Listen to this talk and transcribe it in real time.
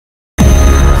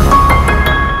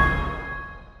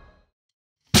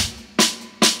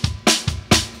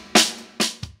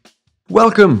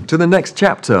Welcome to the next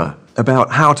chapter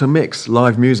about how to mix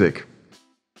live music.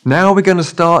 Now we're going to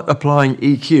start applying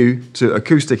EQ to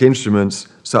acoustic instruments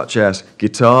such as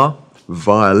guitar,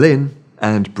 violin,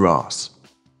 and brass.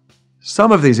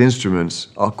 Some of these instruments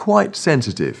are quite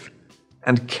sensitive,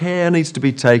 and care needs to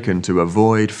be taken to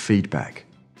avoid feedback.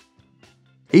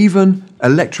 Even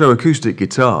electroacoustic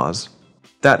guitars,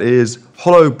 that is,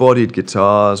 hollow-bodied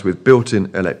guitars with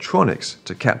built-in electronics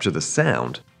to capture the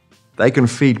sound, they can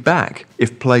feed back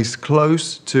if placed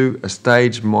close to a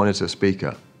stage monitor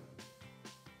speaker.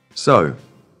 So,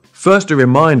 first a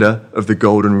reminder of the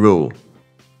golden rule.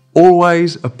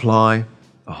 Always apply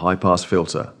a high-pass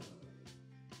filter.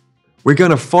 We're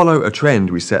going to follow a trend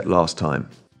we set last time.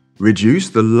 Reduce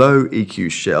the low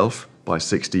EQ shelf by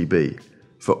 6 dB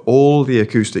for all the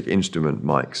acoustic instrument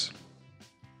mics,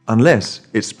 unless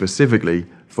it's specifically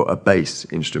for a bass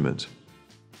instrument.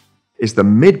 It's the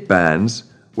mid-bands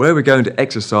where we're going to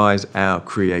exercise our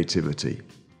creativity.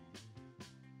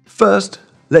 First,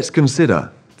 let's consider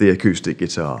the acoustic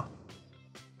guitar.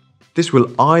 This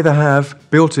will either have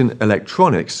built-in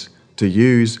electronics to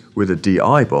use with a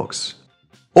DI box,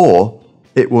 or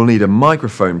it will need a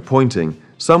microphone pointing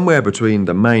somewhere between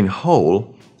the main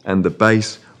hole and the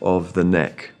base of the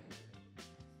neck.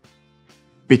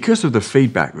 Because of the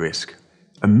feedback risk,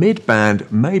 a mid-band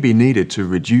may be needed to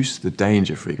reduce the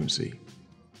danger frequency.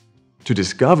 To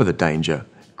discover the danger,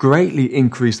 greatly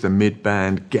increase the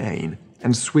mid-band gain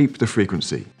and sweep the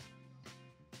frequency.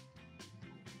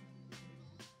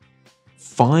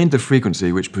 Find the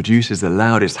frequency which produces the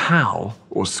loudest howl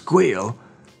or squeal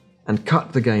and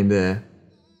cut the gain there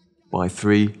by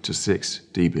 3 to 6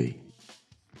 dB.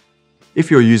 If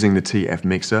you're using the TF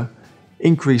mixer,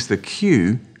 increase the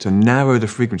Q to narrow the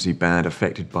frequency band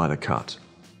affected by the cut.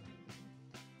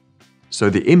 So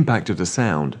the impact of the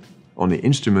sound on the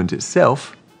instrument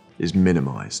itself is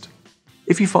minimized.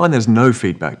 If you find there's no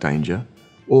feedback danger,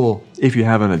 or if you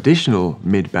have an additional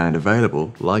mid-band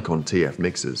available, like on TF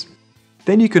mixers,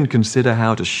 then you can consider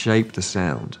how to shape the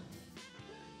sound.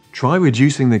 Try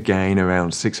reducing the gain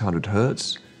around 600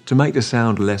 Hz to make the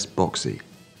sound less boxy.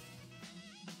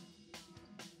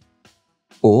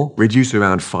 Or reduce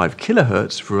around 5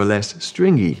 kHz for a less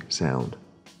stringy sound.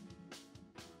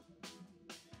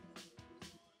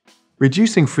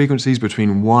 Reducing frequencies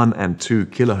between 1 and 2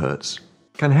 kHz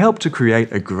can help to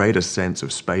create a greater sense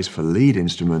of space for lead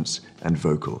instruments and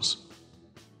vocals.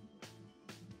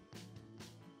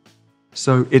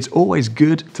 So it's always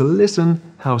good to listen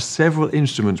how several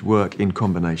instruments work in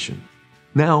combination.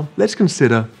 Now let's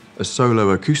consider a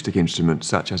solo acoustic instrument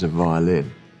such as a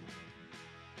violin.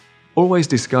 Always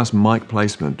discuss mic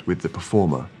placement with the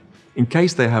performer in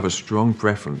case they have a strong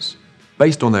preference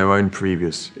based on their own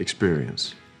previous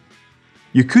experience.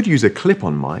 You could use a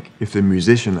clip-on mic if the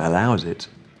musician allows it,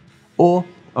 or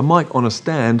a mic on a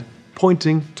stand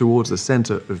pointing towards the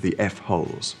center of the F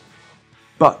holes.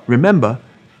 But remember,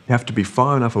 you have to be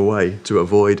far enough away to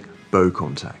avoid bow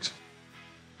contact.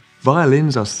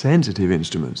 Violins are sensitive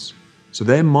instruments, so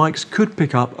their mics could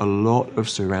pick up a lot of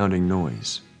surrounding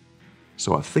noise.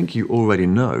 So I think you already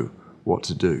know what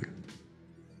to do.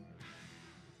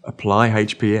 Apply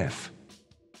HPF.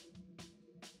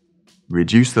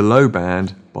 Reduce the low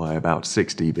band by about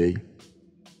 6 dB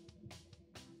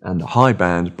and the high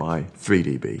band by 3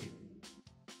 dB.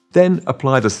 Then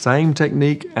apply the same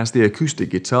technique as the acoustic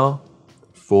guitar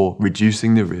for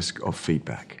reducing the risk of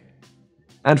feedback.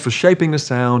 And for shaping the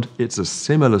sound, it's a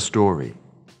similar story.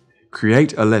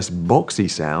 Create a less boxy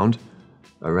sound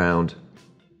around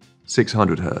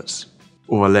 600 Hz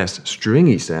or a less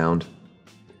stringy sound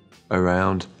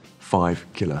around 5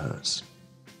 kHz.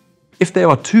 If there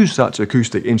are two such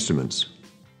acoustic instruments,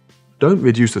 don't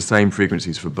reduce the same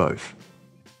frequencies for both.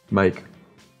 Make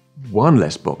one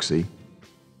less boxy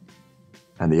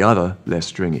and the other less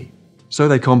stringy, so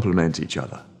they complement each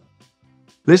other.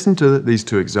 Listen to these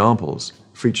two examples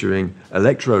featuring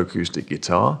electroacoustic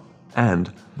guitar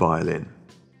and violin.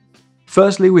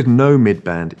 Firstly, with no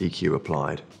mid-band EQ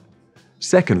applied.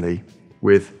 Secondly,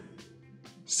 with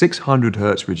 600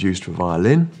 Hz reduced for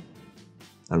violin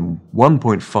and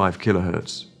 1.5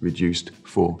 kHz reduced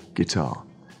for guitar,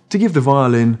 to give the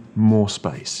violin more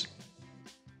space.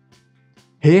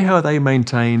 Hear how they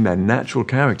maintain their natural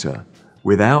character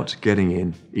without getting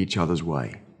in each other's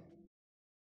way.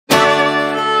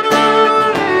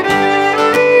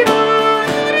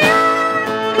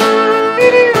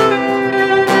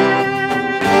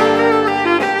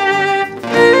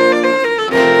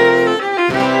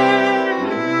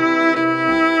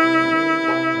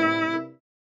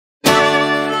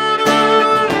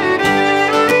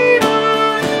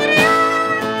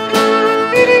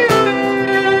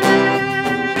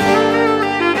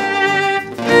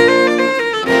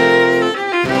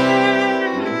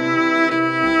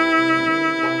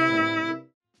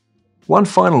 One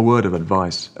final word of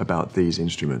advice about these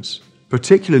instruments,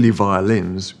 particularly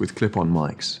violins with clip-on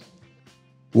mics.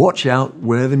 Watch out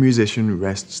where the musician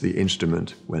rests the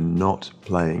instrument when not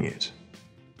playing it.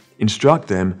 Instruct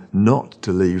them not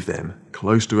to leave them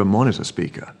close to a monitor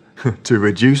speaker to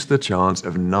reduce the chance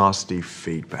of nasty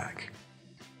feedback.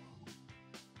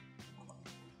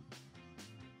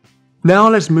 Now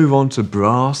let's move on to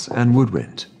brass and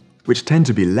woodwind, which tend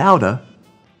to be louder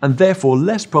and therefore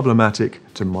less problematic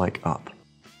to mic up.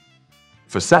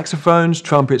 For saxophones,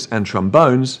 trumpets and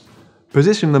trombones,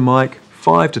 position the mic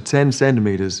 5 to 10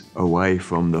 centimeters away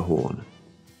from the horn.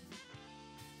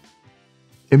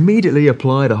 Immediately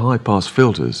apply the high-pass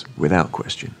filters without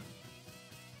question.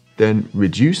 Then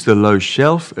reduce the low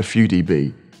shelf a few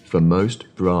dB for most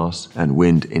brass and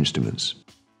wind instruments.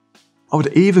 I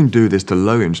would even do this to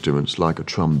low instruments like a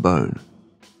trombone,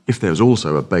 if there's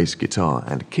also a bass guitar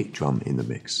and kick drum in the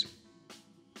mix.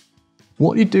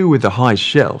 What you do with the high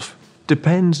shelf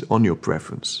depends on your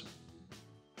preference.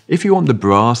 If you want the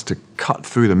brass to cut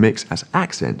through the mix as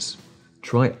accents,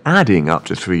 try adding up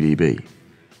to 3 dB.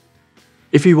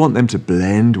 If you want them to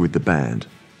blend with the band,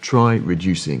 try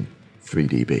reducing 3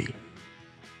 dB.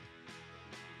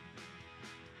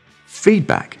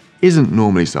 Feedback isn't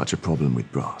normally such a problem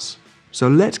with brass, so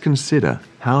let's consider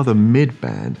how the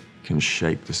mid-band can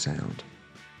shape the sound.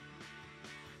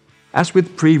 As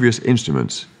with previous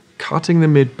instruments, cutting the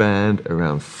mid-band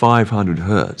around 500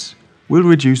 Hz will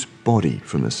reduce body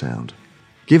from the sound,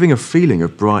 giving a feeling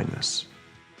of brightness,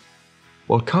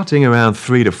 while cutting around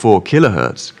 3 to 4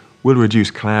 kHz will reduce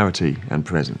clarity and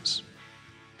presence.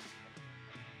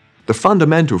 The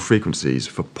fundamental frequencies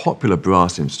for popular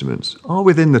brass instruments are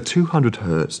within the 200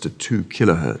 Hz to 2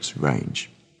 kHz range.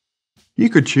 You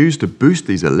could choose to boost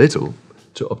these a little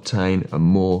to obtain a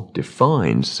more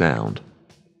defined sound,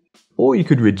 or you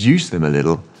could reduce them a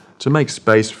little to make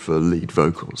space for lead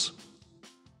vocals.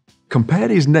 Compare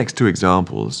these next two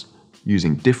examples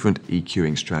using different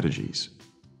EQing strategies.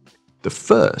 The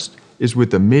first is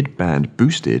with the mid-band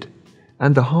boosted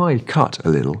and the high cut a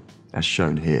little, as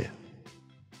shown here.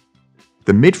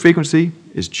 The mid-frequency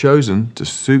is chosen to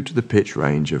suit the pitch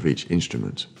range of each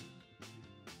instrument.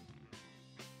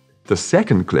 The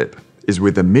second clip is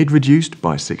with the mid reduced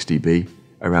by 6 dB,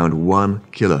 around 1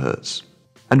 kHz,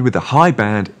 and with the high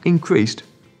band increased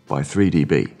by 3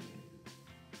 dB.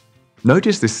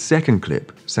 Notice this second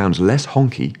clip sounds less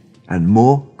honky and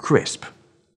more crisp.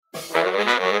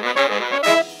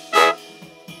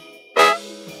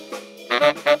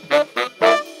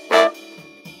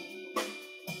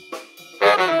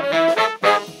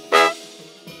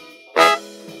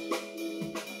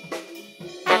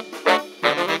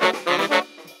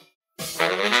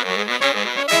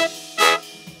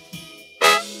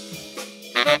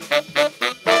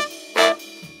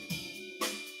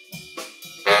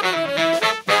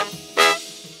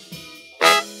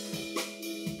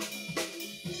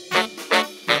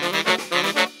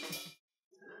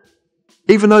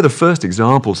 Even though the first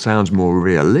example sounds more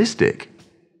realistic,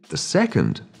 the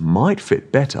second might fit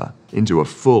better into a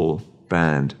full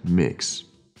band mix.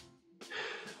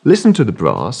 Listen to the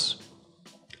brass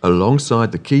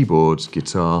alongside the keyboards,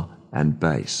 guitar and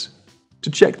bass to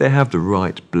check they have the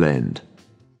right blend.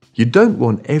 You don't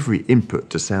want every input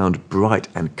to sound bright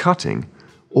and cutting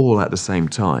all at the same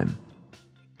time.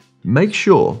 Make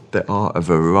sure there are a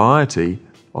variety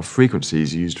of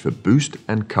frequencies used for boost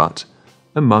and cut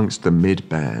amongst the mid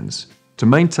bands to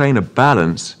maintain a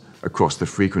balance across the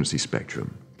frequency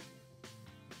spectrum.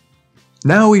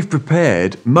 Now we've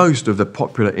prepared most of the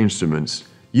popular instruments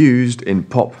used in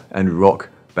pop and rock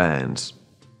bands.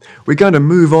 We're going to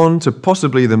move on to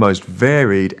possibly the most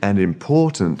varied and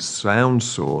important sound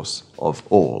source of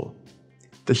all,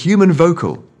 the human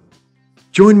vocal.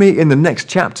 Join me in the next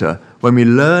chapter when we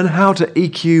learn how to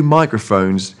EQ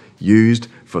microphones used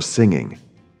for singing.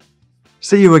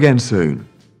 See you again soon.